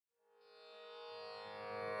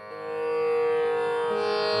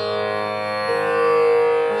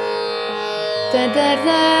Welcome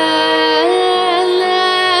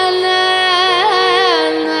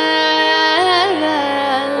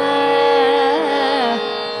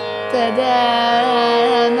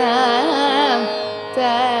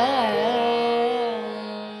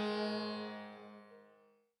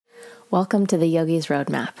to the Yogi's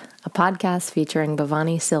Roadmap, a podcast featuring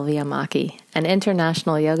Bhavani Sylvia Maki, an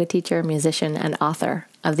international yoga teacher, musician, and author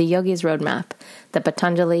of the Yogi's Roadmap, the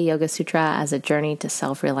Patanjali Yoga Sutra as a Journey to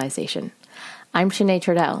Self-Realization. I'm Sinead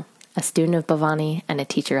Trudeau, a student of Bhavani and a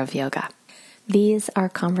teacher of yoga. These are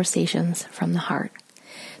conversations from the heart.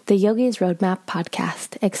 The Yogi's Roadmap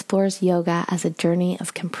podcast explores yoga as a journey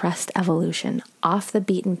of compressed evolution off the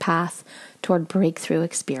beaten path toward breakthrough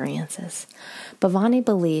experiences. Bhavani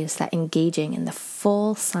believes that engaging in the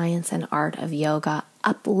full science and art of yoga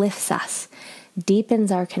uplifts us, deepens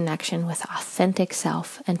our connection with authentic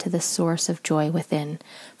self and to the source of joy within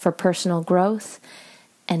for personal growth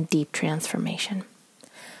and deep transformation.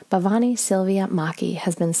 Bhavani Sylvia Maki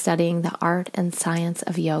has been studying the art and science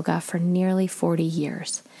of yoga for nearly 40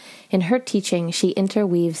 years. In her teaching, she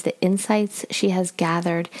interweaves the insights she has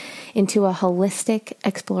gathered into a holistic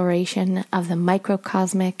exploration of the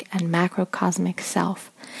microcosmic and macrocosmic self.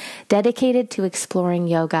 Dedicated to exploring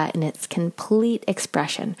yoga in its complete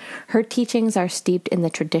expression, her teachings are steeped in the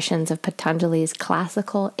traditions of Patanjali's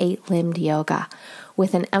classical eight-limbed yoga,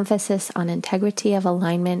 with an emphasis on integrity of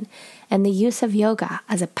alignment and the use of yoga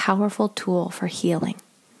as a powerful tool for healing.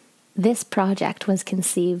 This project was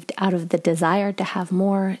conceived out of the desire to have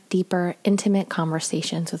more, deeper, intimate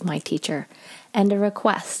conversations with my teacher, and a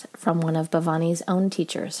request from one of Bhavani's own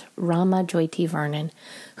teachers, Rama Joyti Vernon,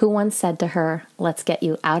 who once said to her, "Let's get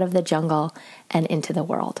you out of the jungle and into the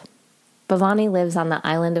world." Bhavani lives on the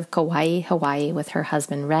island of Kauai, Hawaii, with her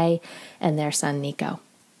husband Ray and their son Nico.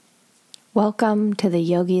 Welcome to the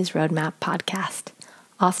Yogi's Roadmap podcast,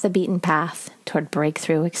 off the beaten path toward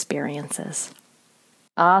breakthrough experiences.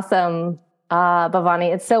 Awesome.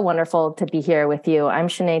 Bhavani, it's so wonderful to be here with you. I'm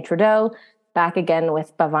Sinead Trudeau, back again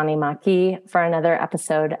with Bhavani Maki for another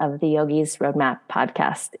episode of the Yogi's Roadmap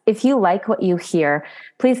podcast. If you like what you hear,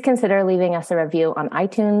 please consider leaving us a review on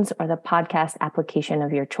iTunes or the podcast application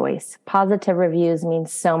of your choice. Positive reviews mean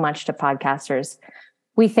so much to podcasters.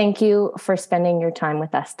 We thank you for spending your time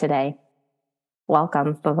with us today.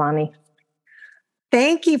 Welcome, Bhavani.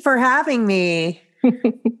 Thank you for having me.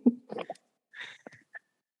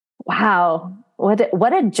 Wow,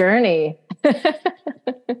 what a journey.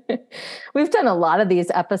 We've done a lot of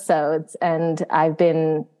these episodes, and I've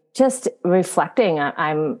been just reflecting.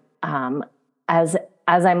 I'm as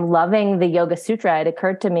I'm loving the Yoga Sutra, it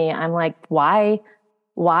occurred to me, I'm like, why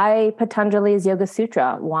Patanjali's Yoga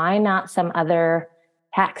Sutra? Why not some other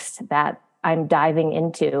text that I'm diving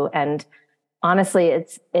into? And honestly,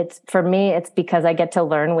 it's for me, it's because I get to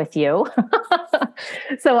learn with you.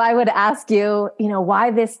 So I would ask you,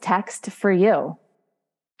 why this text for you?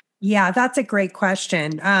 Yeah, that's a great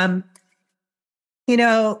question.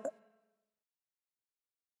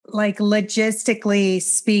 Like logistically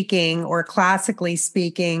speaking or classically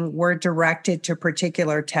speaking, we're directed to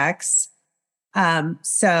particular texts.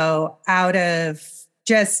 So out of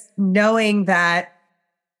just knowing that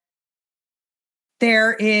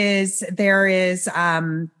there is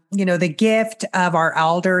the gift of our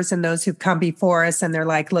elders and those who've come before us, and they're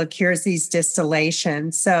like, look, here's these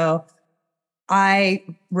distillations. So I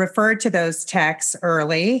referred to those texts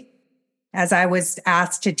early as I was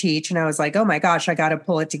asked to teach, and I was like, oh my gosh, I got to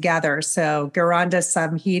pull it together. So Garanda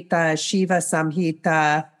Samhita, Shiva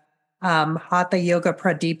Samhita, Hatha Yoga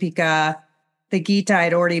Pradipika, the Gita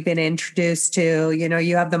I'd already been introduced to.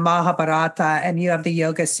 You have the Mahabharata and you have the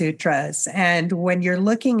Yoga Sutras. And when you're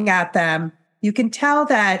looking at them, you can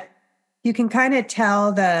kind of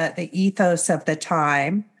tell the ethos of the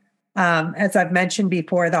time. As I've mentioned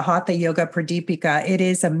before, the Hatha Yoga Pradipika, it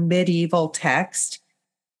is a medieval text.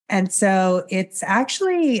 And so it's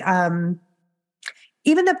actually, even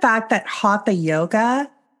the fact that Hatha Yoga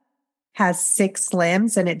has 6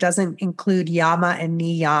 limbs and it doesn't include yama and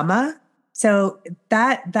niyama. So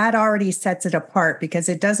that already sets it apart, because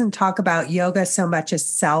it doesn't talk about yoga so much as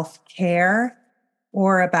self-care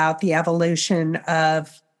or about the evolution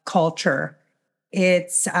of culture.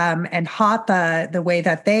 It's and Hatha, the way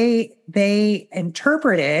that they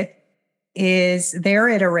interpret it is, their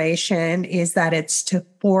iteration is that it's to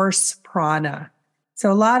force prana.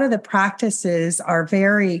 So a lot of the practices are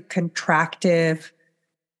very contractive.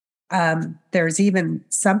 There's even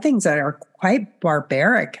some things that are quite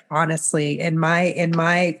barbaric, honestly, in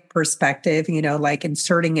my perspective, like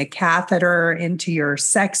inserting a catheter into your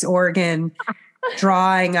sex organ.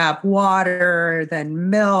 drawing up water, then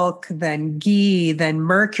milk, then ghee, then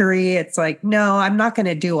mercury. It's like, no, I'm not going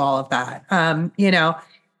to do all of that.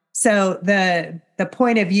 So the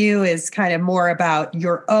point of view is kind of more about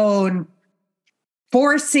your own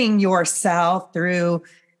forcing yourself through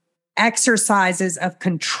exercises of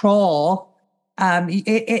control.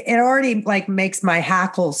 It already like makes my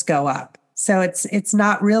hackles go up. So it's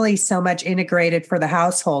not really so much integrated for the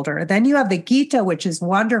householder. Then you have the Gita, which is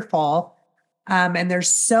wonderful. And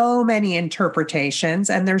there's so many interpretations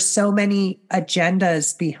and there's so many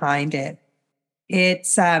agendas behind it.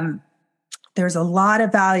 It's there's a lot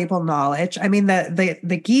of valuable knowledge. I mean,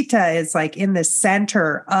 the Gita is like in the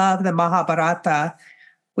center of the Mahabharata,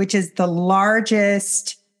 which is the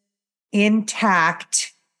largest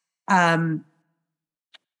intact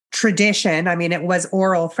tradition. I mean, it was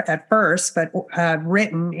oral at first, but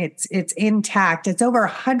written. It's intact. It's over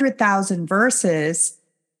 100,000 verses,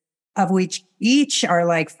 of which each are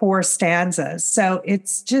like 4 stanzas. So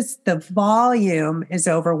it's just the volume is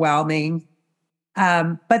overwhelming.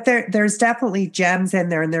 But there's definitely gems in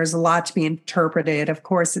there, and there's a lot to be interpreted. Of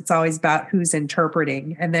course, it's always about who's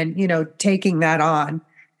interpreting, and then taking that on.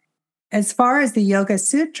 As far as the Yoga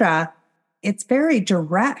Sutra, it's very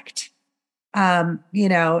direct. It's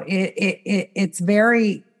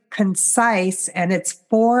very concise, and it's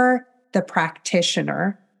for the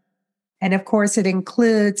practitioner. And of course, it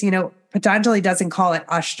includes, Patanjali doesn't call it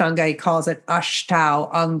Ashtanga, he calls it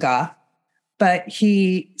Ashtau Anga. But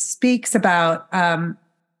he speaks about,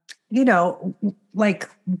 like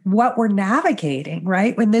what we're navigating,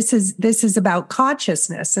 right? When this is about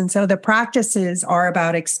consciousness. And so the practices are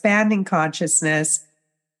about expanding consciousness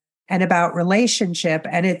and about relationship.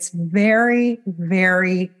 And it's very,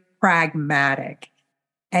 very pragmatic.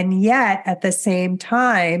 And yet at the same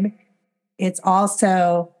time, it's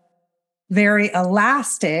also very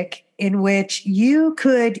elastic, in which you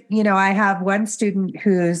could, I have one student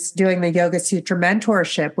who's doing the Yoga Sutra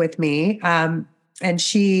mentorship with me. And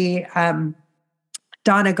she,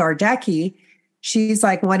 Donna Gardecki, she's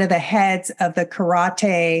like one of the heads of the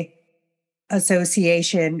Karate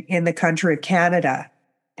Association in the country of Canada.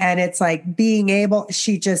 And it's like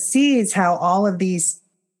she just sees how all of these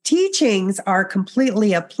teachings are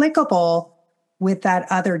completely applicable with that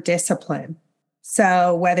other discipline.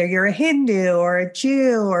 So whether you're a Hindu or a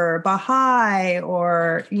Jew or a Baha'i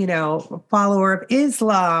or, follower of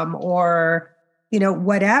Islam or,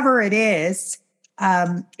 whatever it is,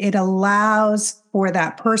 it allows for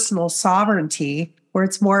that personal sovereignty where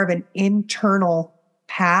it's more of an internal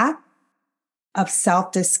path of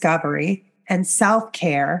self-discovery and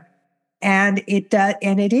self-care. And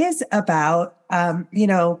it is about,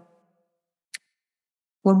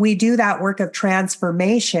 when we do that work of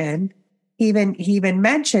transformation, he even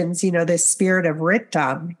mentions, this spirit of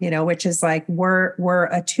Ritam, which is like we're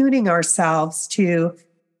attuning ourselves to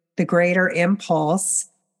the greater impulse,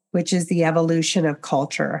 which is the evolution of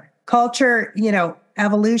culture. Culture,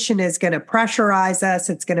 evolution is going to pressurize us.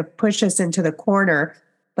 It's going to push us into the corner,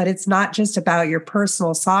 but it's not just about your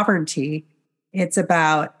personal sovereignty. It's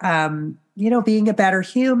about, being a better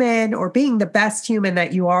human or being the best human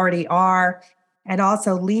that you already are, and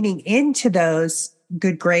also leaning into those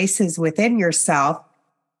good graces within yourself.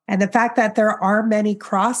 And the fact that there are many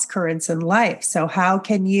cross currents in life. So how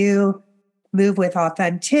can you move with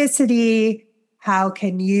authenticity? How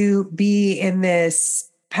can you be in this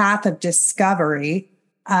path of discovery?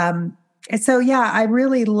 And so, yeah, I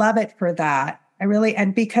really love it for that.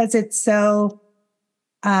 And because it's so,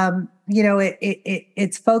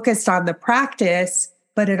 it's focused on the practice,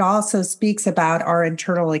 but it also speaks about our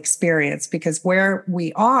internal experience, because where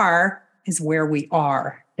we are is where we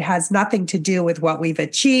are. It has nothing to do with what we've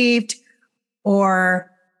achieved,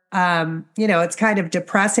 or, it's kind of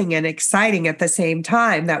depressing and exciting at the same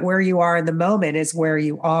time that where you are in the moment is where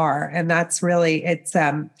you are. And that's really, it's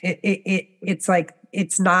like,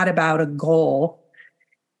 it's not about a goal.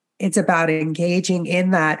 It's about engaging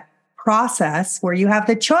in that process where you have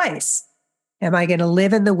the choice. Am I going to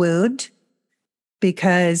live in the wound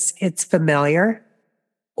because it's familiar?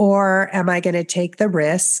 Or am I going to take the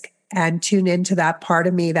risk and tune into that part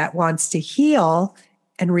of me that wants to heal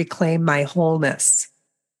and reclaim my wholeness?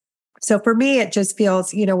 So for me, it just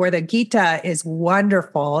feels, where the Gita is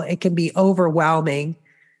wonderful, it can be overwhelming.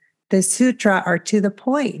 The sutra are to the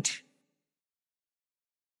point.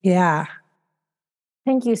 Yeah.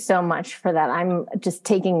 Thank you so much for that. I'm just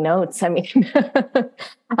taking notes. I mean,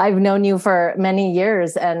 I've known you for many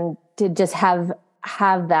years, and to just have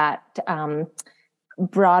that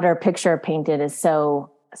broader picture painted is so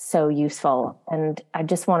useful. And I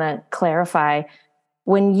just want to clarify,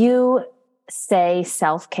 when you say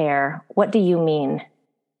self-care, what do you mean?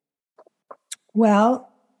 Well,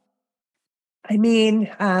 I mean,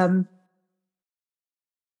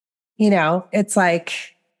 it's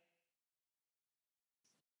like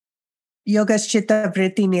yogas chitta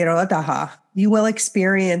vritti nirodha. You will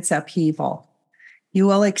experience upheaval. You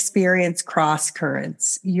will experience cross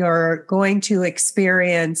currents. You're going to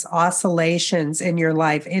experience oscillations in your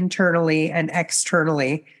life internally and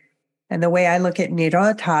externally. And the way I look at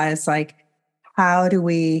nirodha is like, how do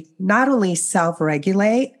we not only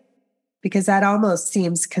self-regulate, because that almost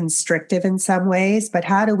seems constrictive in some ways, but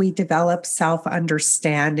how do we develop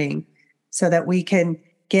self-understanding so that we can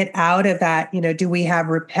get out of that? Do we have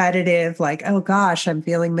repetitive, like, oh gosh, I'm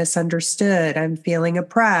feeling misunderstood. I'm feeling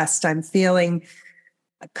oppressed. I'm feeling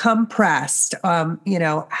compressed.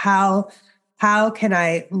 How can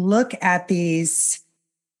I look at these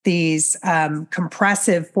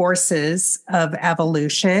compressive forces of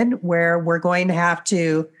evolution where we're going to have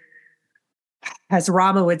to, as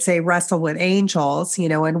Rama would say, wrestle with angels,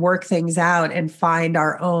 and work things out and find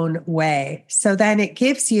our own way. So then it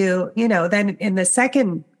gives you, then in the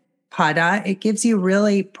second pada, it gives you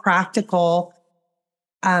really practical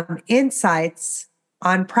insights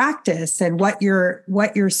on practice and what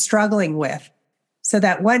you're struggling with. So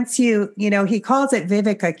that once he calls it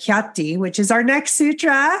Viveka Kyati, which is our next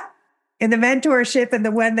sutra in the mentorship and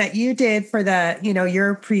the one that you did for the,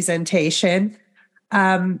 your presentation,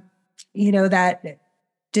 that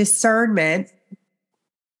discernment,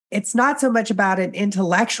 it's not so much about an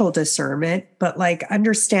intellectual discernment, but like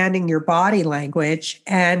understanding your body language.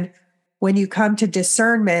 And when you come to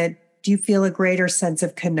discernment, do you feel a greater sense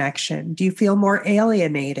of connection? Do you feel more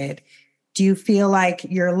alienated? Do you feel like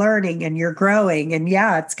you're learning and you're growing? And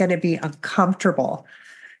yeah, it's going to be uncomfortable.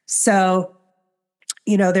 So,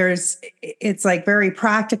 it's like very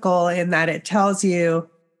practical in that it tells you,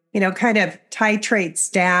 kind of titrates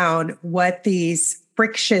down what these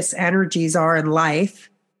frictious energies are in life.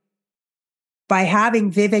 By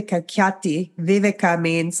having Viveka Kyati, Viveka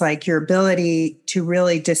means like your ability to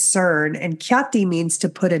really discern, and Kyati means to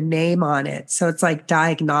put a name on it. So it's like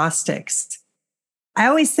diagnostics. I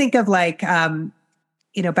always think of like, back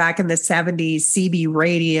in the 70s, CB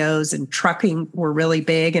radios and trucking were really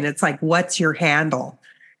big. And it's like, what's your handle?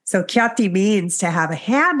 So Kyati means to have a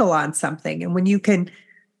handle on something. And when you can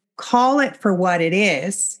call it for what it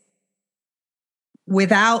is,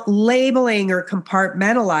 without labeling or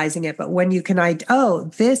compartmentalizing it, but when you can,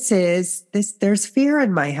 there's fear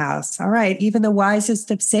in my house. All right. Even the wisest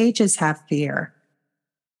of sages have fear.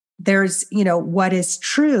 There's, what is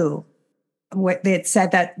true. What it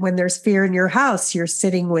said that when there's fear in your house, you're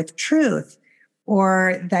sitting with truth,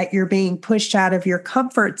 or that you're being pushed out of your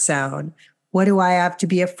comfort zone. What do I have to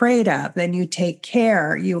be afraid of? Then you take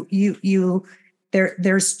care.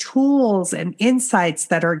 There's tools and insights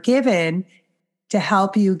that are given to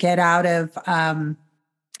help you get out of, the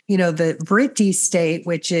vritti state,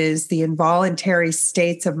 which is the involuntary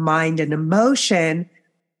states of mind and emotion,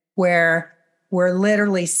 where we're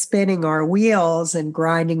literally spinning our wheels and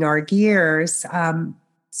grinding our gears.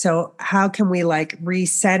 So how can we like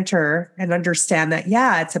recenter and understand that,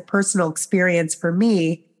 yeah, it's a personal experience for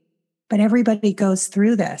me, but everybody goes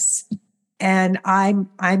through this, and I'm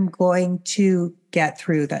going to get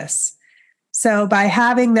through this. So by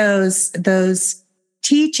having those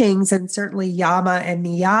teachings, and certainly yama and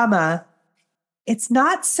niyama, it's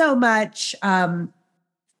not so much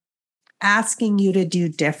asking you to do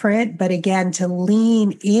different, but again, to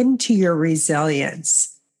lean into your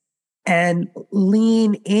resilience and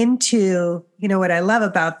lean into, what I love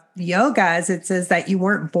about yoga is it says that you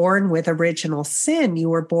weren't born with original sin, you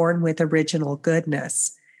were born with original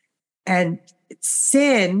goodness. And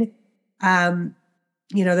sin,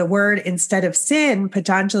 the word instead of sin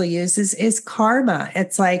Patanjali uses is karma.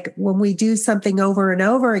 It's like when we do something over and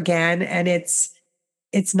over again and it's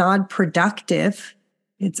non-productive,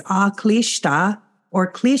 it's aklishta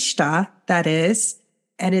or klishta, that is,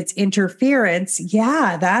 and it's interference.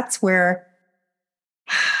 Yeah, that's where,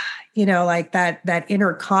 like that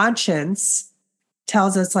inner conscience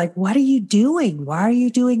tells us like, what are you doing? Why are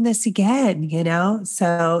you doing this again?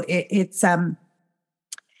 So it's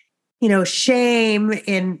shame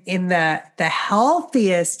in the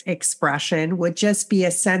healthiest expression would just be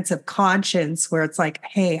a sense of conscience where it's like,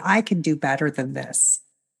 hey, I can do better than this.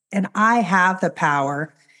 And I have the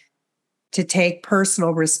power to take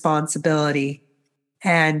personal responsibility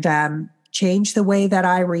and change the way that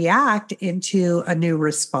I react into a new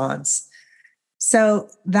response. So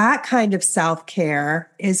that kind of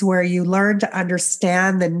self-care is where you learn to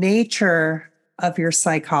understand the nature of your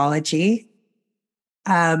psychology.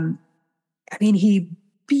 He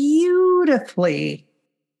beautifully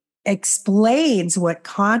explains what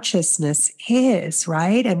consciousness is,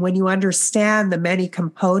 right? And when you understand the many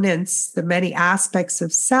components, the many aspects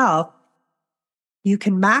of self, you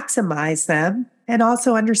can maximize them and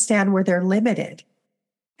also understand where they're limited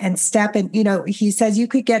and step in. He says you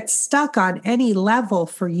could get stuck on any level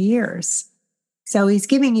for years. So he's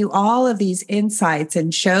giving you all of these insights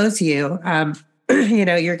and shows you,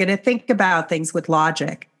 you're going to think about things with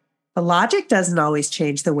logic. But logic doesn't always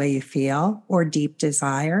change the way you feel or deep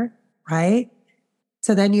desire, right?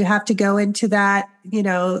 So then you have to go into that,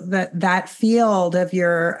 that field of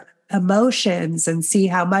your emotions and see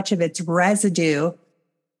how much of it's residue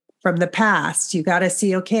from the past. You got to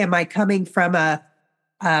see, okay, am I coming from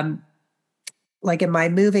am I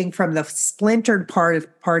moving from the splintered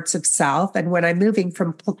parts of self? And when I'm moving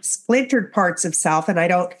from splintered parts of self and I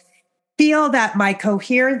don't feel that my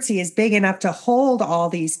coherency is big enough to hold all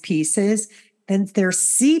these pieces, then there's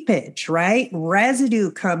seepage, right?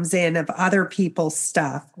 Residue comes in of other people's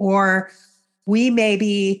stuff. Or we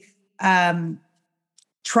maybe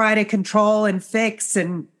try to control and fix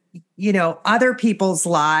and other people's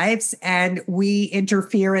lives, and we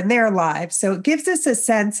interfere in their lives. So it gives us a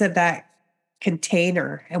sense of that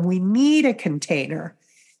container, and we need a container.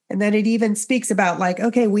 And then it even speaks about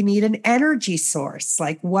okay, we need an energy source.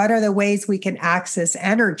 What are the ways we can access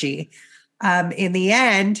energy? In the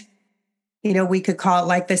end, we could call it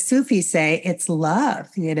like the Sufis say, it's love,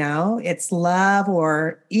 it's love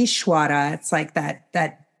or Ishwara. It's like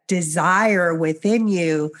that desire within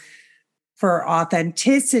you for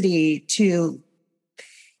authenticity, to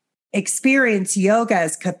experience yoga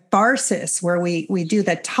as catharsis, where we do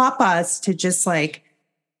the tapas to just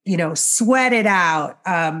sweat it out,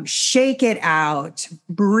 shake it out,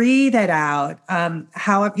 breathe it out.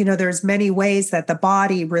 There's many ways that the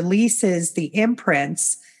body releases the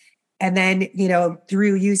imprints. And then,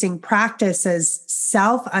 through using practice as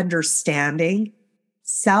self-understanding,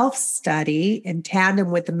 self-study in tandem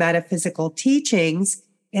with the metaphysical teachings,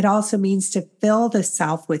 it also means to fill the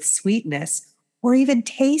self with sweetness or even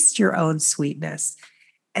taste your own sweetness.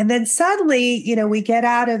 And then suddenly, we get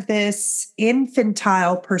out of this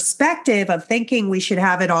infantile perspective of thinking we should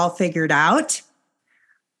have it all figured out.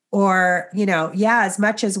 Or, as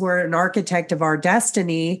much as we're an architect of our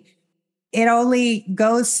destiny, it only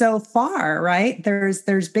goes so far, right?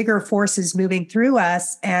 There's bigger forces moving through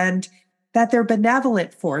us, and that they're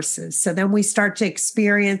benevolent forces. So then we start to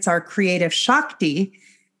experience our creative Shakti.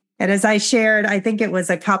 And as I shared, I think it was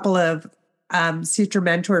a couple of Sutra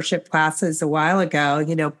mentorship classes a while ago,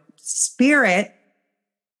 spirit,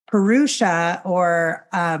 Purusha, or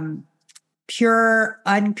pure,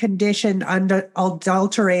 unconditioned,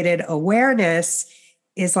 unadulterated awareness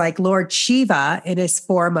is like Lord Shiva in his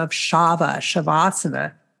form of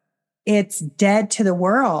Shavasana. It's dead to the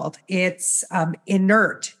world. It's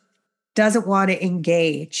inert, doesn't want to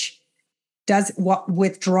engage,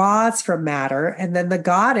 withdraws from matter. And then the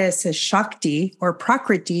goddess is Shakti or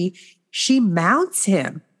Prakriti. She mounts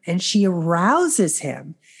him and she arouses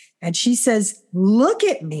him. And she says, look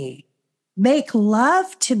at me, make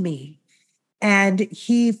love to me. And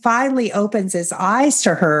he finally opens his eyes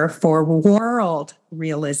to her for world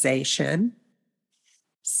realization,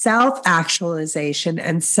 self-actualization,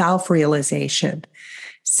 and self-realization.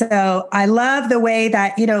 So I love the way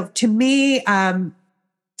that, to me, and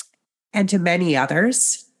to many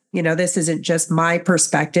others, this isn't just my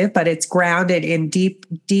perspective, but it's grounded in deep,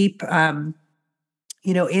 in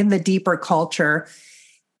the deeper culture.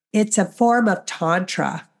 It's a form of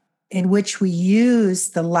Tantra in which we use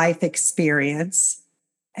the life experience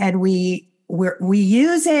and we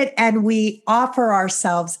use it and we offer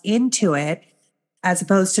ourselves into it as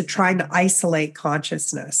opposed to trying to isolate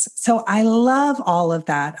consciousness. So I love all of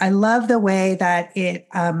that. I love the way that it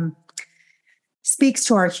speaks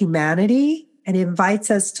to our humanity and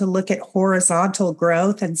invites us to look at horizontal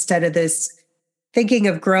growth instead of this thinking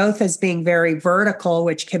of growth as being very vertical,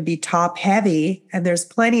 which can be top heavy. And there's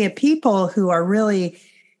plenty of people who are really,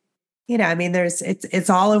 it's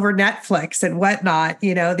all over Netflix and whatnot,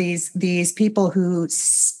 these people who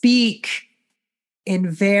speak in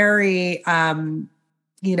very,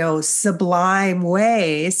 sublime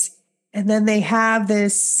ways. And then they have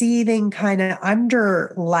this seething kind of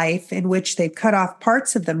underlife in which they've cut off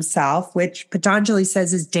parts of themselves, which Patanjali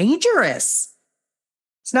says is dangerous.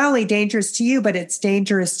 It's not only dangerous to you, but it's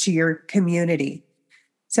dangerous to your community.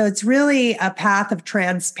 So it's really a path of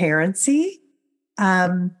transparency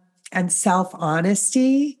and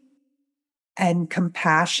self-honesty and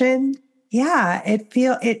compassion. Yeah,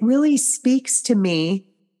 it really speaks to me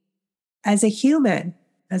as a human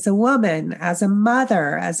as a woman, as a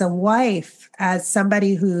mother, as a wife, as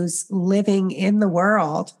somebody who's living in the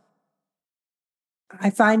world, I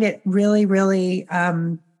find it really, really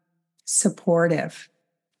supportive.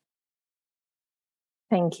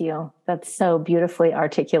 Thank you. That's so beautifully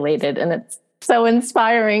articulated, and it's so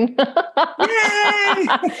inspiring. Yay!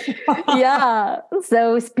 Yeah.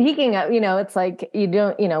 So speaking of, it's like we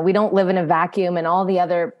don't live in a vacuum, and all the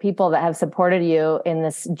other people that have supported you in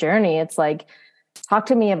this journey, it's like, talk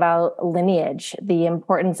to me about lineage, the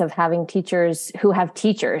importance of having teachers who have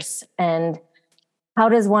teachers, and how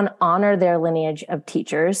does one honor their lineage of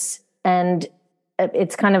teachers? And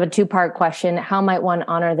it's kind of a two-part question. How might one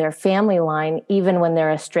honor their family line even when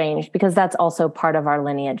they're estranged? Because that's also part of our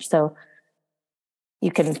lineage. So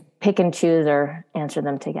you can pick and choose or answer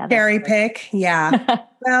them together. Cherry pick. Yeah.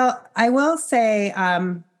 Well, I will say,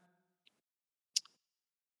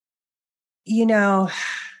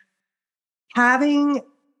 having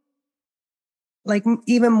like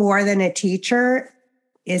even more than a teacher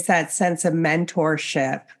is that sense of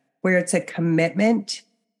mentorship where it's a commitment,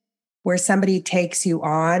 where somebody takes you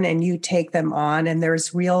on and you take them on, and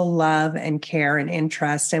there's real love and care and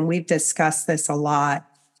interest. And we've discussed this a lot.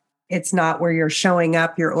 It's not where you're showing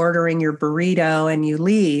up, you're ordering your burrito and you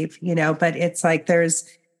leave, but it's like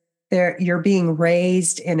you're being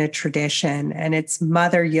raised in a tradition, and it's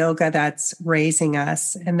Mother Yoga that's raising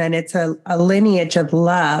us. And then it's a lineage of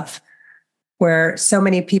love where so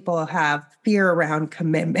many people have fear around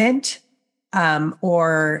commitment,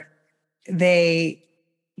 or they,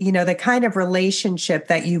 the kind of relationship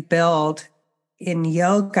that you build in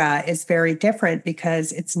yoga is very different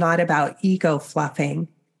because it's not about ego fluffing.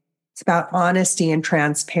 It's about honesty and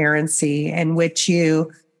transparency, in which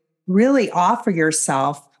you really offer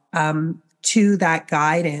yourself to that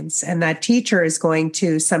guidance. And that teacher is going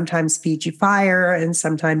to sometimes feed you fire and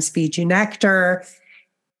sometimes feed you nectar.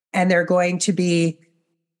 And they're going to be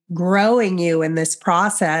growing you in this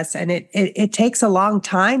process. And it takes a long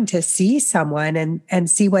time to see someone and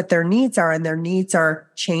see what their needs are, and their needs are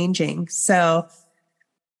changing. So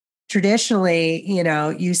traditionally,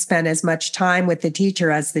 you spend as much time with the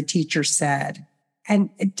teacher as the teacher said, and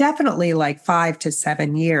definitely like 5 to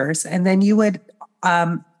 7 years. And then you would,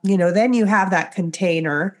 then you have that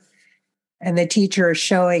container, and the teacher is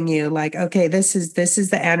showing you like, okay, this is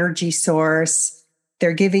the energy source.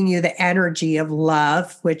 They're giving you the energy of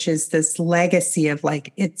love, which is this legacy of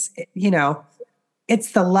like, it's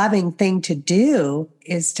the loving thing to do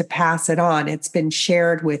is to pass it on. It's been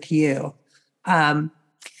shared with you.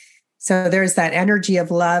 So there's that energy of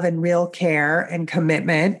love and real care and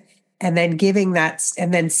commitment, and then giving that,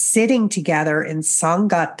 and then sitting together in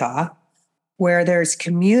Sangata, where there's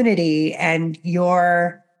community, and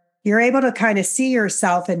you're able to kind of see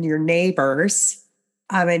yourself and your neighbors.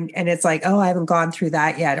 And it's like, oh, I haven't gone through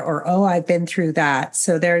that yet, or, oh, I've been through that.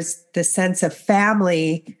 So there's the sense of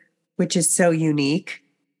family, which is so unique.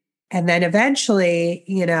 And then eventually,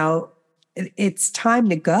 it's time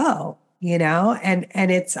to go, and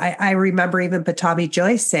it's, I remember even Patabi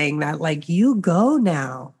Joyce saying that, like, you go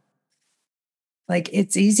now. Like,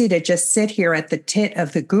 it's easy to just sit here at the tit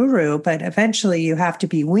of the guru, but eventually you have to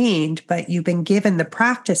be weaned, but you've been given the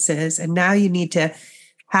practices, and now you need to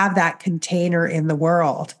have that container in the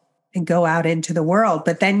world and go out into the world.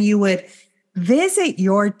 But then you would visit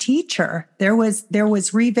your teacher. There was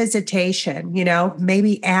revisitation,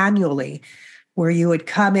 maybe annually, where you would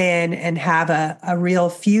come in and have a real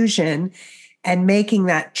fusion, and making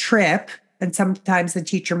that trip. And sometimes the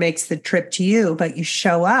teacher makes the trip to you, but you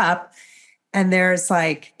show up, and there's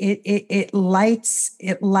like, it lights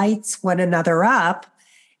one another up.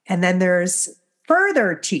 And then there's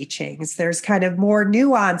further teachings. There's kind of more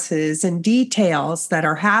nuances and details that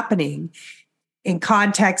are happening in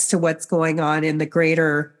context to what's going on in the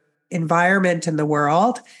greater environment in the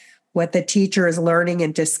world, what the teacher is learning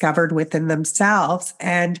and discovered within themselves.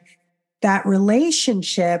 And that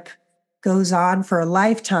relationship goes on for a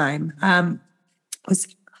lifetime.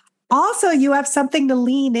 Also, you have something to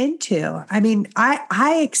lean into. I mean,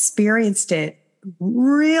 I experienced it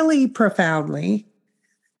really profoundly.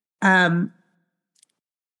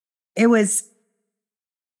 It was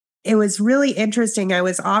really interesting. I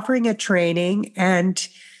was offering a training, and,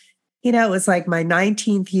 it was like my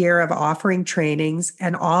 19th year of offering trainings.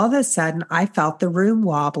 And all of a sudden I felt the room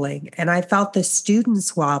wobbling, and I felt the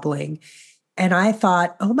students wobbling. And I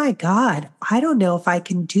thought, oh my God, I don't know if I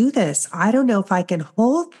can do this. I don't know if I can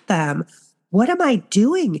hold them. What am I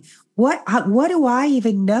doing? What do I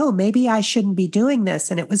even know? Maybe I shouldn't be doing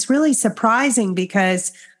this. And it was really surprising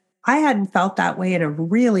because I hadn't felt that way in a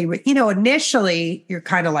really, initially you're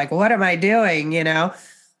kind of like, what am I doing?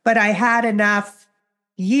 But I had enough,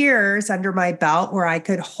 years under my belt where I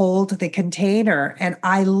could hold the container. And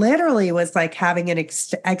I literally was like having an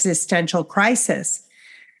existential crisis.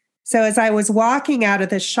 So as I was walking out of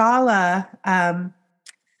the shala,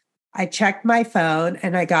 I checked my phone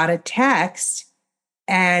and I got a text,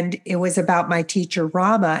 and it was about my teacher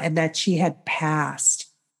Rama and that she had passed.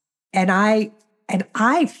 And I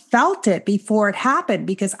felt it before it happened,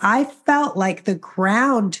 because I felt like the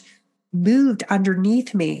ground moved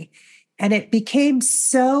underneath me. And it became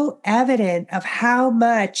so evident of how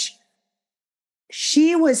much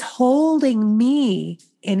she was holding me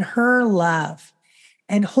in her love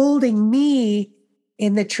and holding me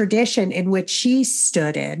in the tradition in which she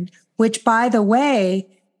stood in, which, by the way,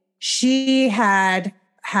 she had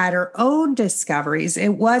her own discoveries.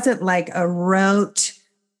 It wasn't like a rote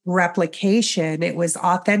replication. It was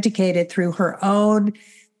authenticated through her own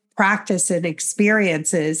practice and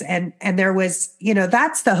experiences. And there was,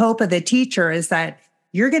 that's the hope of the teacher, is that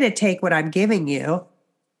you're going to take what I'm giving you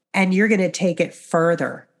and you're going to take it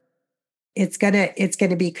further. It's going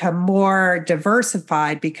to become more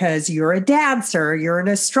diversified because you're a dancer, you're an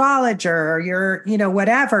astrologer, you're,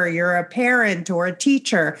 whatever, you're a parent or a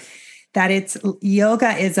teacher. That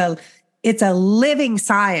yoga is it's a living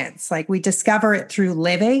science. Like, we discover it through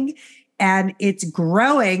living, and it's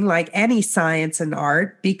growing like any science and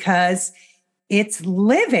art because it's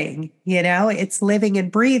living, it's living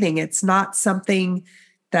and breathing. It's not something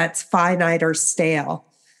that's finite or stale.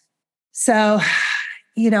 So,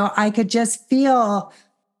 I could just feel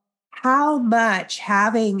how much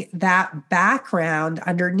having that background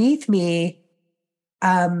underneath me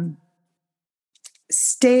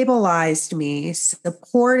stabilized me,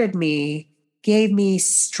 supported me, gave me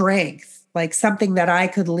strength, like something that I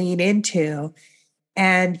could lean into.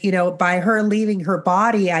 And, by her leaving her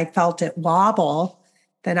body, I felt it wobble.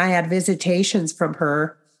 Then I had visitations from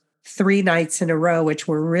her 3 nights in a row, which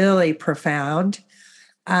were really profound.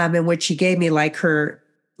 In which she gave me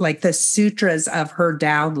the sutras of her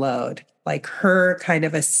download, like her kind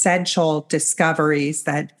of essential discoveries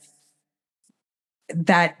that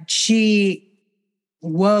she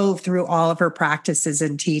wove through all of her practices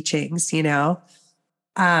and teachings,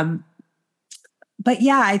 But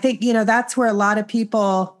yeah, I think, that's where a lot of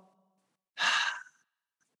people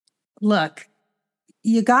look,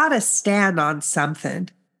 you got to stand on something.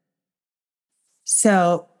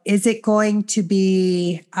 So is it going to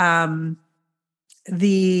be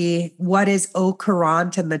what is au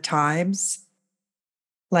courant in the times?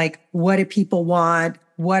 Like, what do people want?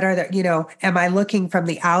 What are am I looking from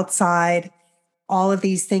the outside? All of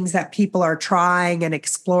these things that people are trying and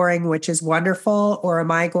exploring, which is wonderful. Or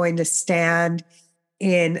am I going to stand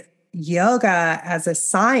in yoga as a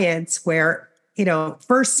science where,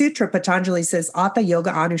 first sutra, Patanjali says, Atha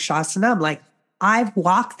Yoga Anushasanam, like, I've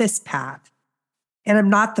walked this path and I'm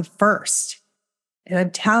not the first. And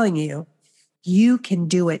I'm telling you, you can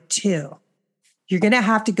do it too. You're going to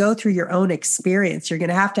have to go through your own experience. You're going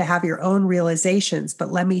to have your own realizations.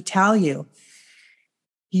 But let me tell you,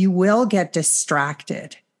 you will get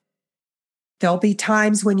distracted. There'll be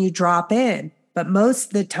times when you drop in, but most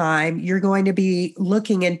of the time you're going to be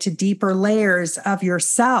looking into deeper layers of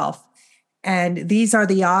yourself. And these are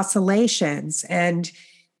the oscillations. And,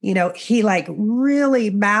 he really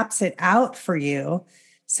maps it out for you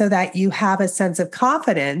so that you have a sense of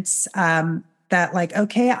confidence that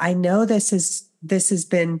okay, I know this has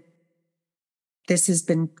been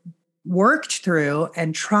worked through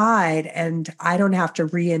and tried, and I don't have to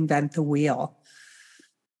reinvent the wheel.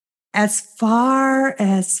 As far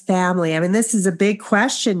as family, I mean, this is a big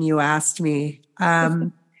question you asked me.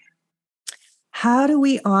 How do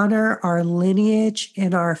we honor our lineage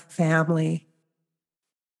in our family?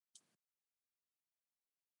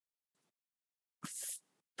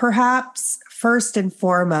 Perhaps first and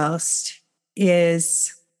foremost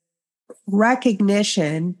is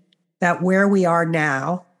recognition that where we are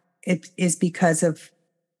now, it is because of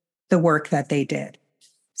the work that they did.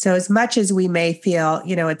 So as much as we may feel,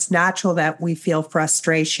 it's natural that we feel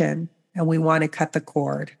frustration and we want to cut the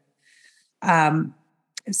cord.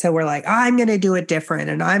 So we're like, I'm going to do it different,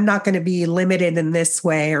 and I'm not going to be limited in this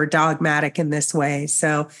way or dogmatic in this way.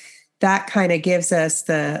 So that kind of gives us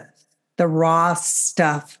the raw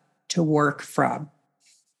stuff to work from.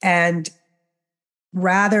 And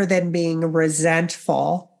rather than being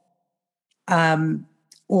resentful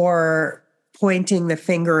or pointing the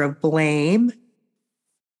finger of blame,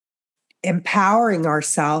 empowering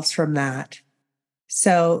ourselves from that.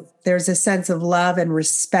 So there's a sense of love and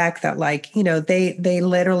respect that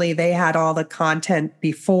they had all the content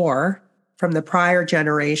before from the prior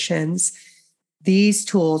generations. These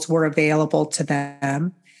tools were available to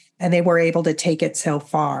them. and they were able to take it so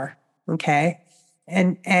far. Okay.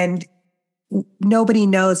 And nobody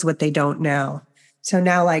knows what they don't know. So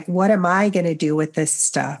now, like, what am I going to do with this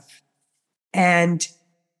stuff? And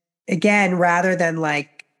again, rather than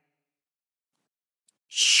like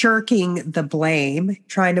shirking the blame,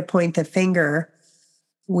 trying to point the finger,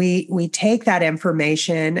 we take that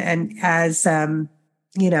information, and as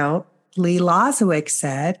Lee Lozowick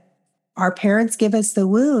said, our parents give us the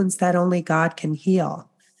wounds that only God can heal.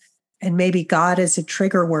 And maybe God is a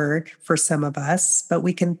trigger word for some of us, but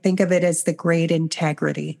we can think of it as the great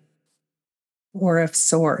integrity or of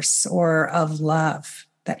source or of love,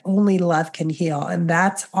 that only love can heal. And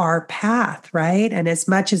that's our path, right? And as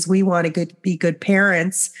much as we want to be good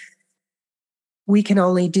parents, we can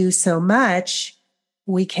only do so much.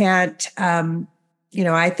 We can't,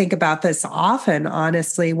 I think about this often,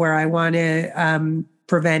 honestly, where I want to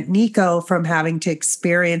prevent Nico from having to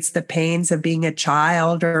experience the pains of being a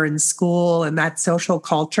child or in school and that social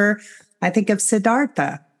culture. I think of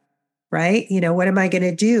Siddhartha, right? What am I going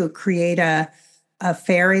to do? Create a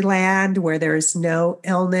fairyland where there's no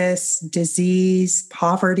illness, disease,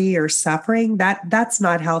 poverty, or suffering? That's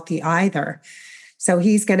not healthy either. So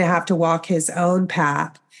he's going to have to walk his own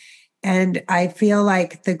path. And I feel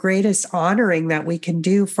like the greatest honoring that we can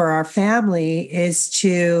do for our family is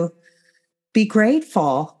to be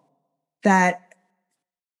grateful that,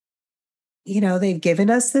 they've given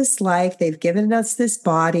us this life, they've given us this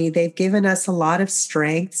body, they've given us a lot of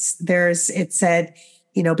strengths. It said,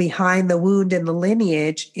 behind the wound in the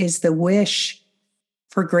lineage is the wish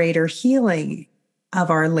for greater healing of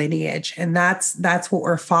our lineage. And that's what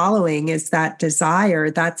we're following, is that desire.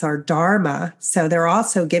 That's our dharma. So they're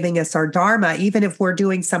also giving us our dharma, even if we're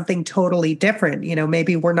doing something totally different.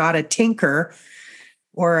 Maybe we're not a tinker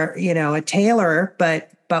or, a tailor,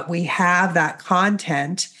 but we have that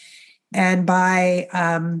content. And by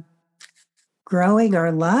growing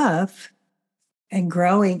our love and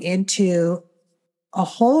growing into a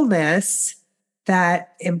wholeness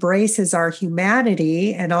that embraces our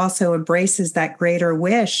humanity and also embraces that greater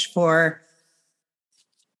wish for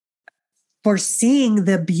seeing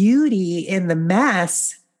the beauty in the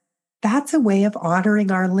mess, that's a way of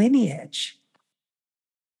honoring our lineage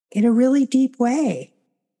in a really deep way.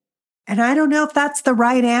 And I don't know if that's the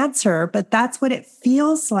right answer, but that's what it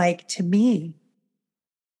feels like to me.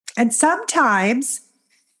 And sometimes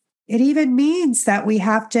it even means that we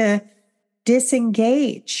have to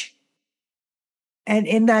disengage. And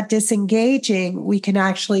in that disengaging, we can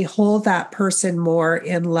actually hold that person more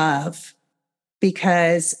in love,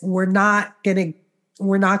 because we're not going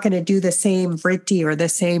to do the same vritti or the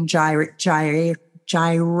same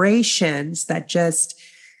gyrations that just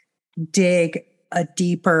dig a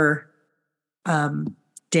deeper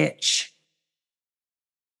ditch.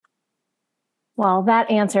 Well, that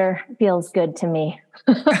answer feels good to me.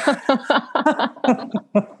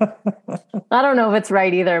 I don't know if it's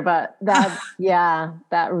right either, but that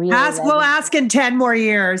really. We'll ask in 10 more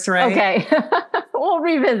years, right? Okay. We'll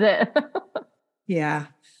revisit. Yeah.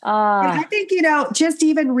 I think, just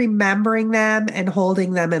even remembering them and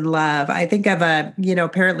holding them in love. I think of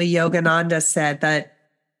apparently Yogananda said that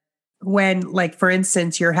when, like, for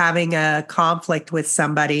instance, you're having a conflict with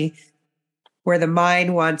somebody where the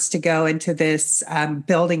mind wants to go into this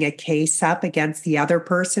building a case up against the other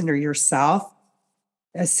person or yourself,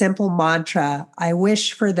 a simple mantra: I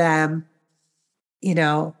wish for them,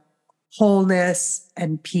 wholeness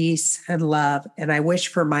and peace and love. And I wish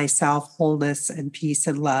for myself wholeness and peace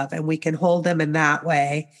and love. And we can hold them in that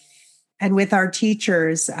way. And with our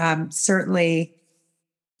teachers, certainly,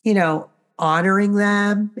 honoring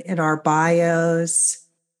them in our bios,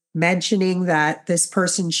 mentioning that this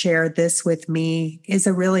person shared this with me is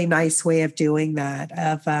a really nice way of doing that.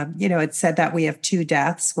 It said that we have two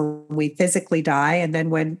deaths: when we physically die, and then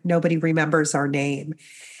when nobody remembers our name.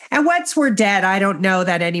 And once we're dead, I don't know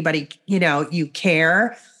that anybody, you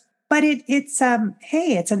care, but it's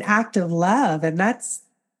hey, it's an act of love. And that's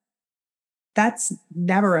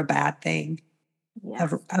never a bad thing.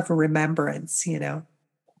 Yes. of remembrance,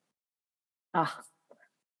 Oh.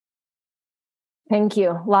 Thank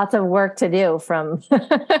you. Lots of work to do from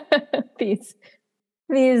these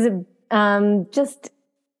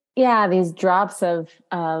drops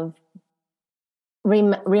of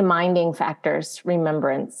reminding factors,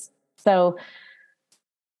 remembrance. So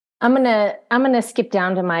I'm gonna skip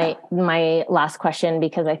down to my last question,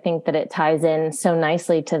 because I think that it ties in so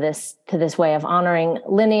nicely to this way of honoring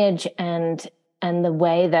lineage and the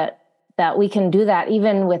way that we can do that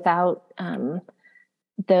even without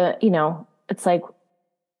it's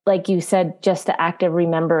like you said, just the act of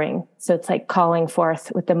remembering. So it's like calling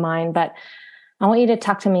forth with the mind. But I want you to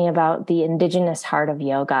talk to me about the indigenous heart of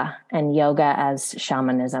yoga and yoga as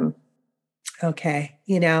shamanism. Okay.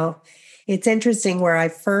 It's interesting where I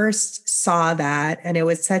first saw that, and it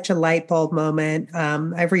was such a light bulb moment.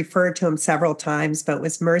 I've referred to him several times, but it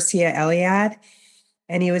was Mircea Eliade,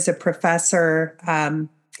 and he was a professor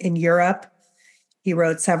in Europe. He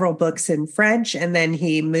wrote several books in French, and then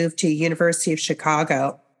he moved to University of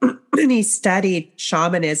Chicago, and he studied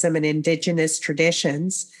shamanism and indigenous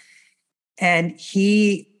traditions. And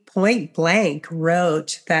he point blank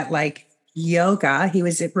wrote that like yoga, he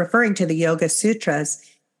was referring to the Yoga Sutras,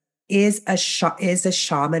 is a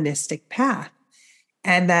shamanistic path,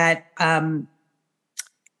 and that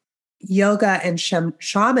yoga and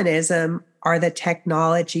shamanism are the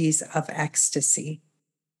technologies of ecstasy.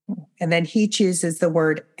 And then he chooses the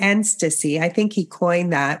word ecstasy. I think he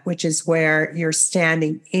coined that, which is where you're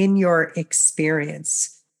standing in your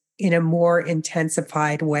experience in a more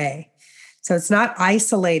intensified way. So it's not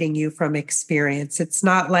isolating you from experience. It's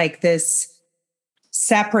not like this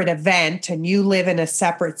separate event and you live in a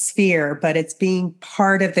separate sphere, but it's being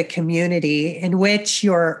part of the community in which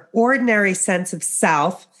your ordinary sense of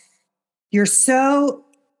self, you're so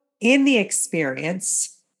in the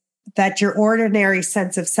experience that your ordinary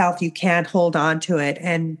sense of self, you can't hold on to it.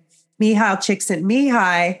 And Mihaly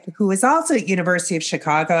Csikszentmihalyi, who was also at University of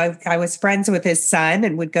Chicago, I was friends with his son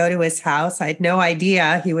and would go to his house. I had no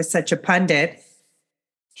idea he was such a pundit.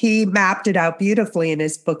 He mapped it out beautifully in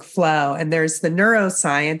his book Flow. And there's the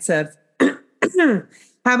neuroscience of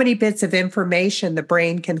how many bits of information the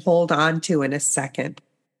brain can hold on to in a second.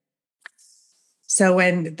 So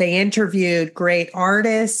when they interviewed great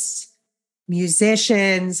artists,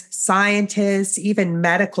 musicians, scientists, even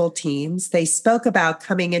medical teams, they spoke about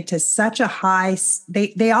coming into such a high,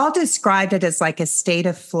 they all described it as like a state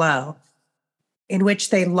of flow in which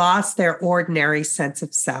they lost their ordinary sense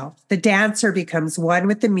of self. The dancer becomes one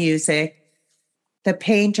with the music, the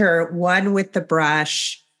painter one with the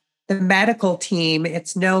brush, the medical team,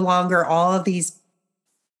 it's no longer all of these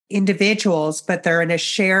individuals, but they're in a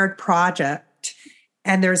shared project.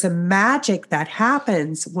 And there's a magic that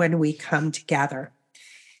happens when we come together.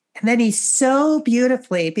 And then he's so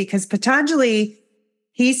beautifully, because Patanjali,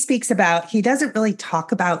 he doesn't really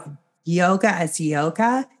talk about yoga as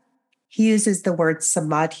yoga. He uses the word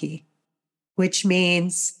samadhi, which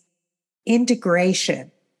means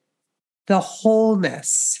integration, the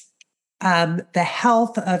wholeness, the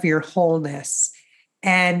health of your wholeness.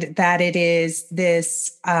 And that it is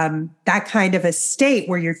this, that kind of a state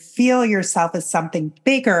where you feel yourself as something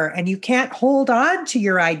bigger and you can't hold on to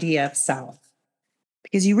your idea of self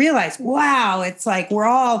because you realize, wow, it's like we're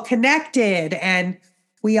all connected and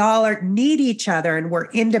we all need each other and we're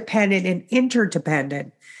independent and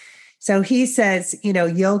interdependent. So he says,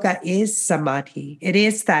 yoga is samadhi. It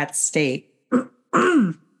is that state.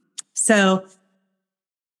 So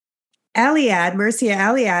Mircea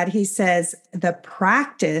Eliade, he says, the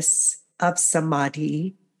practice of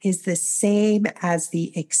samadhi is the same as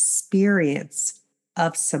the experience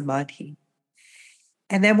of samadhi.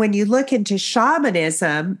 And then when you look into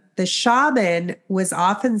shamanism, the shaman was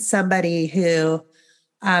often somebody who,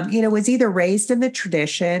 was either raised in the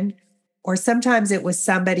tradition, or sometimes it was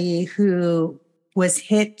somebody who was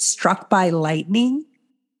struck by lightning.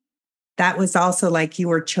 That was also like you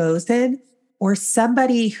were chosen, or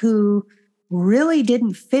somebody who really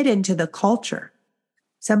didn't fit into the culture.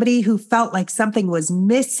 Somebody who felt like something was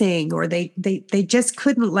missing, or they just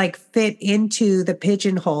couldn't like fit into the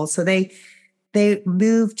pigeonhole. So they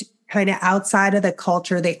moved kind of outside of the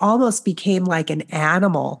culture. They almost became like an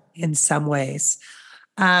animal in some ways.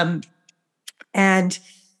 And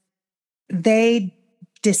they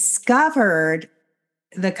discovered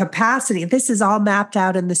the capacity, this is all mapped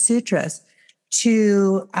out in the sutras,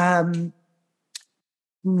 to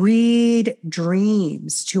read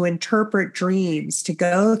dreams, to interpret dreams, to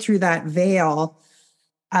go through that veil,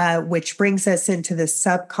 which brings us into the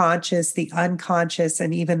subconscious, the unconscious,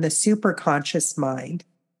 and even the superconscious mind.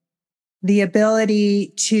 The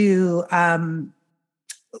ability to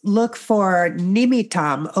look for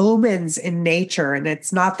nimittam, omens in nature. And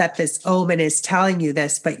it's not that this omen is telling you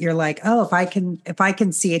this, but you're like, oh, if I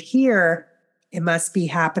can see it here, it must be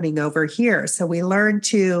happening over here. So we learn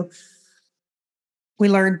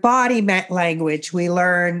body language. We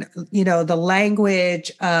learn, the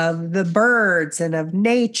language of the birds and of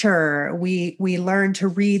nature. We learn to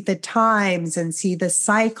read the times and see the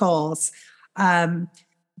cycles.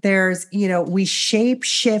 We shape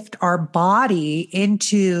shift our body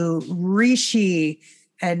into rishi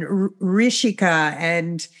and rishika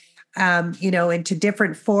and into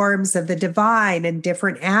different forms of the divine and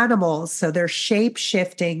different animals. So they're shape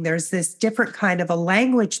shifting. There's this different kind of a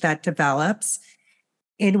language that develops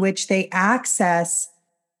in which they access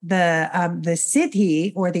the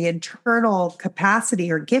siddhi, or the internal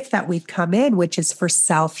capacity or gift that we've come in, which is for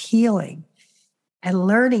self-healing and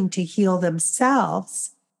learning to heal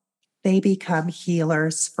themselves. They become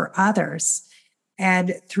healers for others.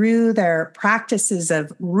 And through their practices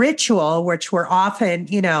of ritual, which were often,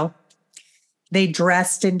 they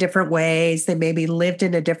dressed in different ways, they maybe lived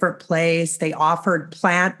in a different place, they offered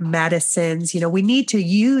plant medicines. We need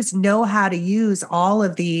to know how to use all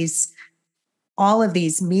of these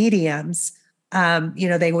mediums.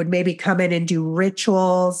 They would maybe come in and do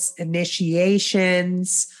rituals,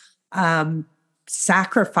 initiations,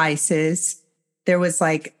 sacrifices. There was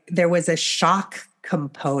a shock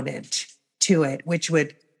component to it, which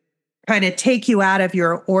would kind of take you out of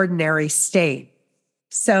your ordinary state.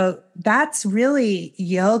 So that's really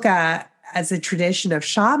yoga as a tradition of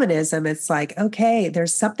shamanism. It's like, okay,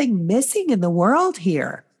 there's something missing in the world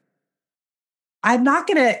here. I'm not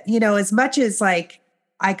going to, as much as like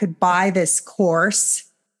I could buy this course,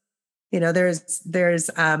 there's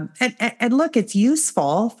and look, it's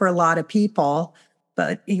useful for a lot of people,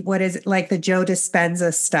 but what is it, like the Joe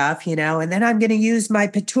Dispenza stuff, and then I'm going to use my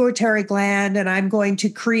pituitary gland and I'm going to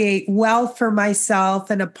create wealth for myself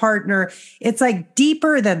and a partner. It's like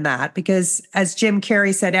deeper than that, because as Jim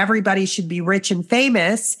Carrey said, everybody should be rich and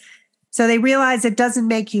famous. So they realize it doesn't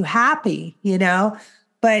make you happy,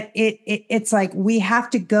 but it's like we have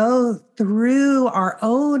to go through our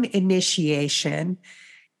own initiation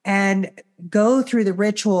and go through the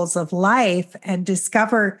rituals of life and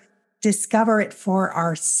discover it for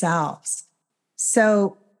ourselves.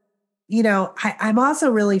 So, I'm also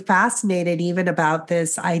really fascinated even about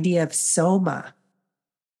this idea of soma.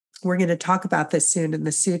 We're going to talk about this soon in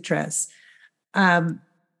the sutras. But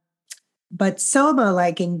soma,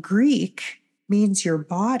 like in Greek, means your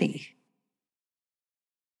body.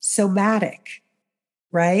 Somatic,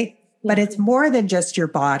 right? But it's more than just your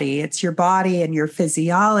body. It's your body and your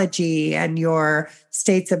physiology and your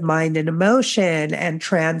states of mind and emotion and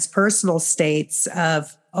transpersonal states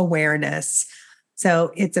of awareness.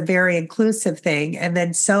 So it's a very inclusive thing. And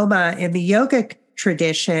then soma in the yoga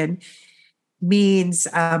tradition means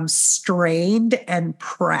strained and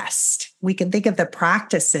pressed. We can think of the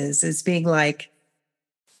practices as being like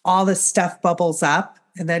all the stuff bubbles up,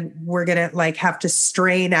 and then we're going to like have to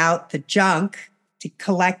strain out the junk to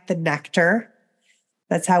collect the nectar.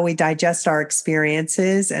 That's how we digest our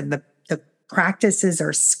experiences. And the practices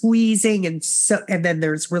are squeezing, and then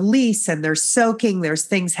there's release, and there's soaking. There's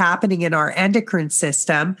things happening in our endocrine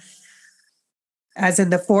system. As in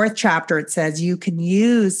the 4th chapter, it says you can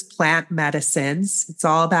use plant medicines. It's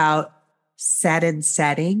all about set and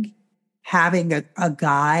setting, having a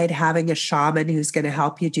guide, having a shaman who's going to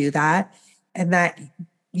help you do that. And that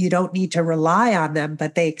you don't need to rely on them,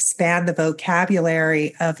 but they expand the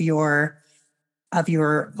vocabulary of your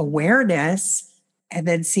awareness, and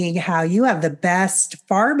then seeing how you have the best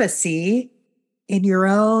pharmacy in your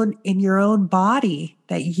own body,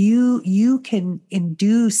 that you can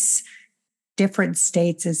induce different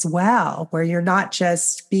states as well, where you're not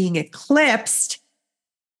just being eclipsed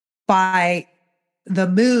by the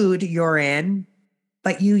mood you're in,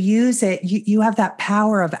 but you use it, you have that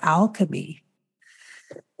power of alchemy.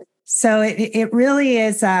 So it really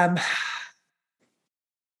is,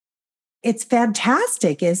 it's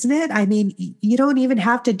fantastic, isn't it? I mean, you don't even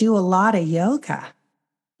have to do a lot of yoga.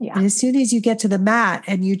 Yeah. And as soon as you get to the mat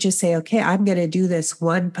and you just say, okay, I'm going to do this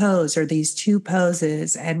one pose or these 2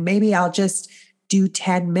 poses, and maybe I'll just do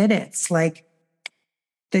 10 minutes, like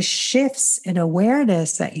the shifts in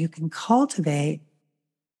awareness that you can cultivate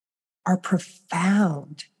are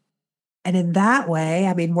profound. And in that way,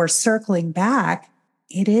 I mean, we're circling back.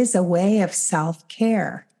 It is a way of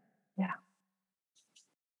self-care. Yeah.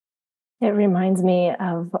 It reminds me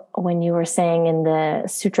of when you were saying in the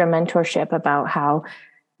Sutra mentorship about how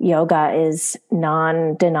yoga is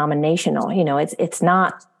non-denominational. It's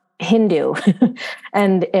not Hindu.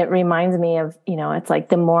 And it reminds me of, it's like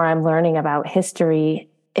the more I'm learning about history,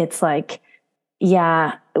 it's like,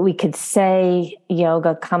 yeah, we could say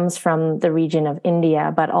yoga comes from the region of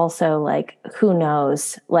India, but also like, who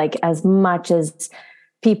knows, like as much as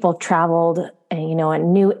people traveled and,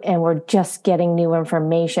 and we're just getting new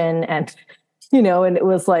information. And, and it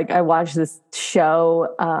was like, I watched this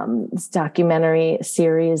show, this documentary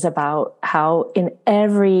series about how in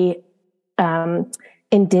every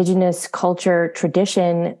indigenous culture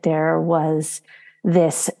tradition, there was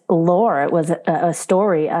this lore. It was a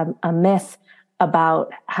story, a myth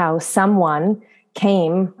about how someone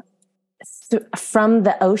came from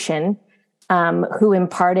the ocean who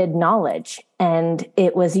imparted knowledge. And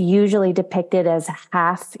it was usually depicted as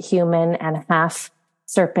half human and half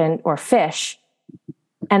serpent or fish.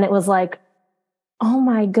 And it was like, oh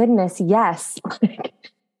my goodness, yes.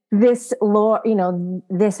 This lore,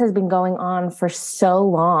 this has been going on for so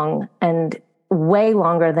long and way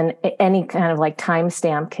longer than any kind of like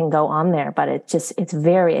timestamp can go on there. But it's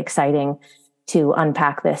very exciting to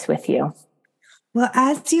unpack this with you. Well,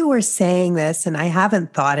 as you were saying this, and I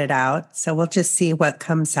haven't thought it out, so we'll just see what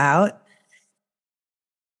comes out.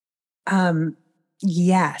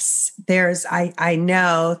 Yes, I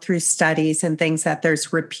know through studies and things that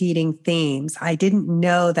there's repeating themes. I didn't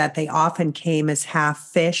know that they often came as half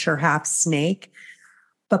fish or half snake,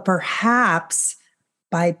 but perhaps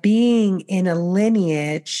by being in a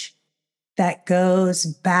lineage that goes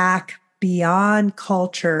back beyond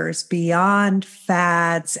cultures, beyond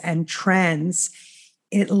fads and trends,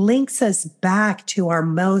 it links us back to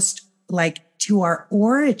to our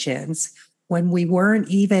origins when we weren't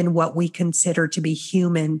even what we consider to be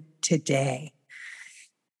human today.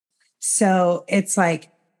 So it's like,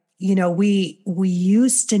 we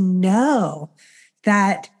used to know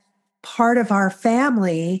that part of our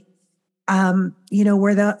family,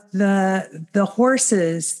 were the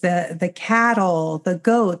horses, the cattle, the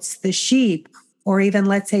goats, the sheep, or even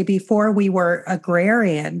let's say before we were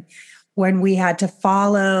agrarian, when we had to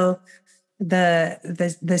follow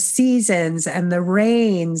the seasons and the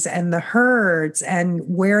rains and the herds and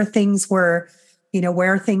where things were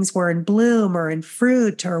in bloom or in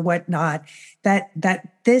fruit or whatnot, that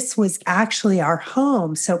this was actually our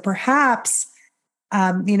home. So perhaps,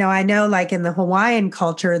 I know like in the Hawaiian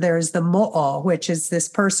culture, there's the mo'o, which is this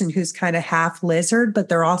person who's kind of half lizard, but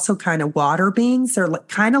they're also kind of water beings. They're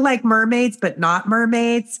kind of like mermaids, but not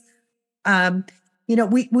mermaids.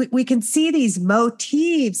 We can see these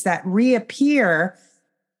motifs that reappear.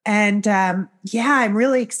 And I'm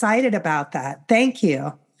really excited about that. Thank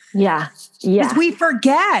you. Yeah. Because we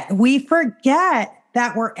forget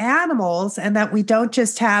that we're animals and that we don't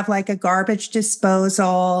just have like a garbage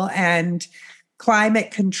disposal and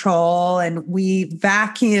climate control and we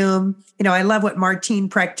vacuum. I love what Martin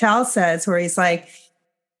Prechtel says, where he's like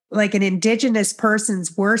an indigenous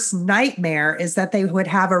person's worst nightmare is that they would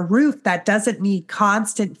have a roof that doesn't need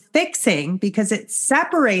constant fixing because it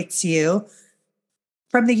separates you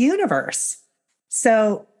from the universe.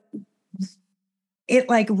 So it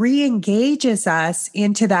like re-engages us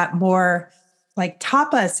into that more like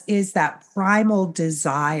tapas is that primal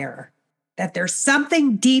desire, that there's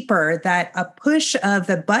something deeper that a push of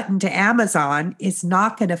the button to Amazon is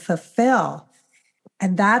not going to fulfill.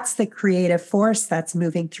 And that's the creative force that's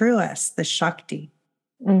moving through us, the Shakti.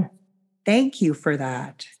 Mm. Thank you for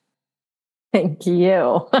that. Thank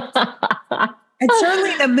you. And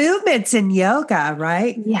certainly the movements in yoga,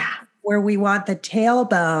 right? Yeah. Where we want the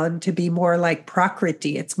tailbone to be more like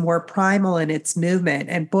Prakriti. It's more primal in its movement.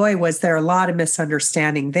 And boy, was there a lot of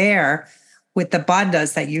misunderstanding there with the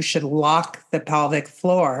bandhas that you should lock the pelvic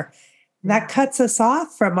floor. And that cuts us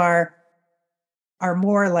off from our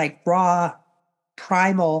more like raw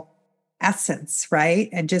primal essence, right?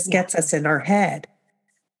 And just gets us in our head.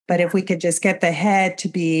 But if we could just get the head to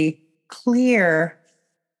be clear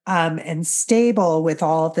and stable with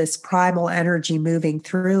all of this primal energy moving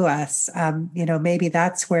through us, maybe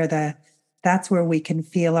that's where we can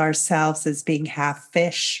feel ourselves as being half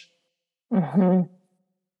fish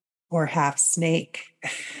or half snake.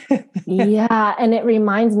 Yeah. And it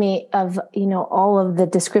reminds me of, all of the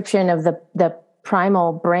description of the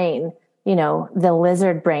primal brain, the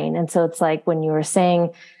lizard brain. And so it's like when you were saying,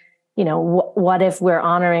 what if we're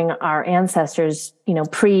honoring our ancestors,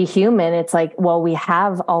 pre-human? It's like, well, we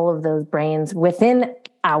have all of those brains within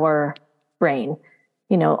our brain,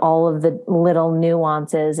 all of the little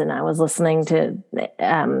nuances. And I was listening to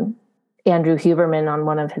Andrew Huberman on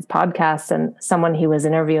one of his podcasts, and someone he was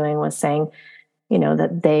interviewing was saying,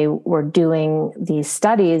 that they were doing these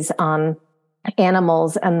studies on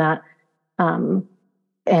animals and that,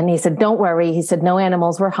 and he said, don't worry. He said, no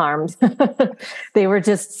animals were harmed. They were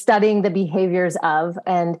just studying the behaviors of,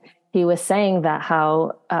 and he was saying that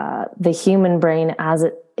how the human brain as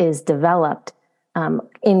it is developed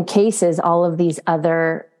encases all of these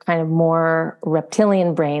other kind of more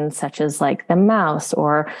reptilian brains, such as like the mouse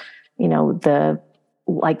or, the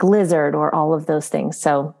like lizard or all of those things.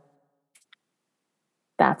 So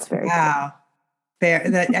that's very cool.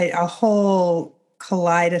 A whole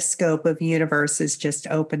kaleidoscope of universes just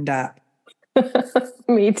opened up.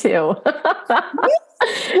 Me too.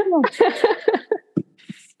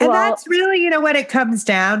 And that's really, what it comes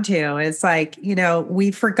down to is like,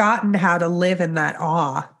 we've forgotten how to live in that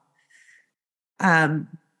awe.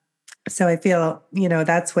 So I feel,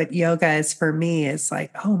 that's what yoga is for me, is like,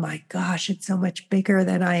 oh my gosh, it's so much bigger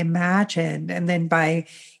than I imagined. And then by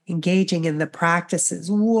engaging in the practices,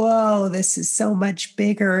 whoa, this is so much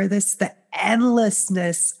bigger. The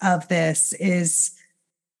endlessness of this is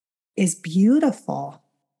beautiful.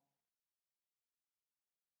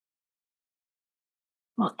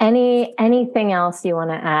 Well, anything else you want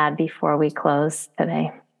to add before we close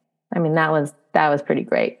today? I mean, that was pretty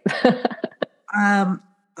great.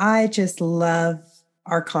 I just love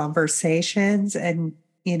our conversations, and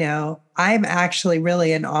I'm actually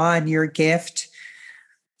really in awe of your gift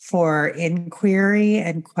for inquiry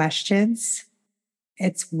and questions.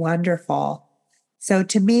 It's wonderful. So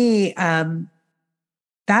to me,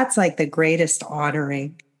 that's like the greatest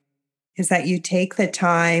honoring, is that you take the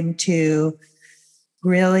time to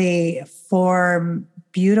really form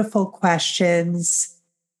beautiful questions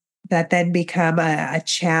that then become a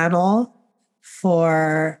channel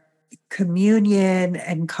for communion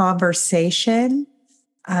and conversation.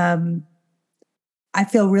 I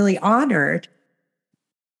feel really honored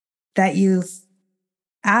that you've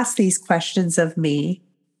asked these questions of me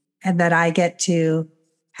and that I get to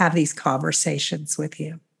have these conversations with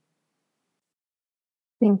you.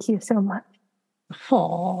 Thank you so much.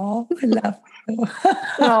 Oh, I love you.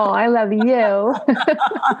 Oh, I love you.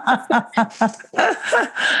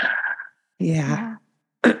 Yeah.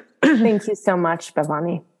 Thank you so much,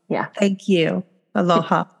 Bhavani. Yeah. Thank you.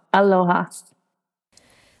 Aloha. Aloha.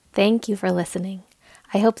 Thank you for listening.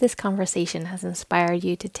 I hope this conversation has inspired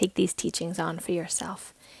you to take these teachings on for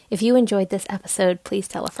yourself. If you enjoyed this episode, please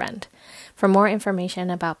tell a friend. For more information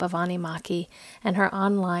about Bhavani Maki and her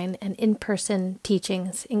online and in-person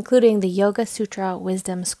teachings, including the Yoga Sutra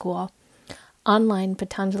Wisdom School, online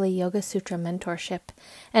Patanjali Yoga Sutra mentorship,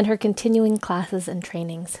 and her continuing classes and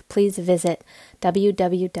trainings, please visit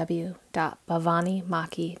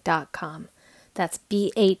www.bhavanimaki.com. That's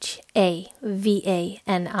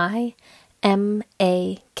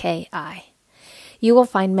BHAVANIMAKI. You will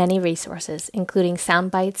find many resources, including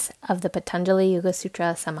sound bites of the Patanjali Yoga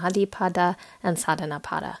Sutra Samadhi Pada and Sadhana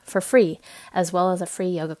Pada for free, as well as a free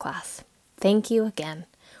yoga class. Thank you again.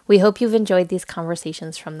 We hope you've enjoyed these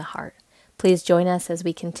conversations from the heart. Please join us as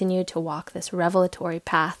we continue to walk this revelatory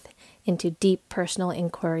path into deep personal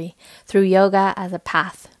inquiry through yoga as a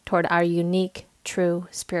path toward our unique, true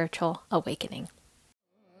spiritual awakening.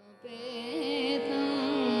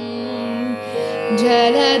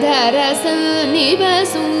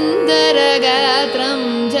 जलधरसन्निभसुन्दरगात्रं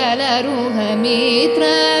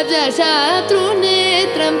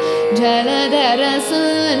जलरुहमित्रव्यशातृनेत्रं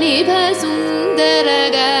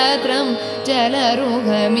जलधरसन्निभसुन्दरगात्रं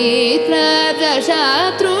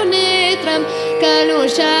जलरुहमित्रव्यशातृनेत्रं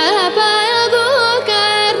कलुषाप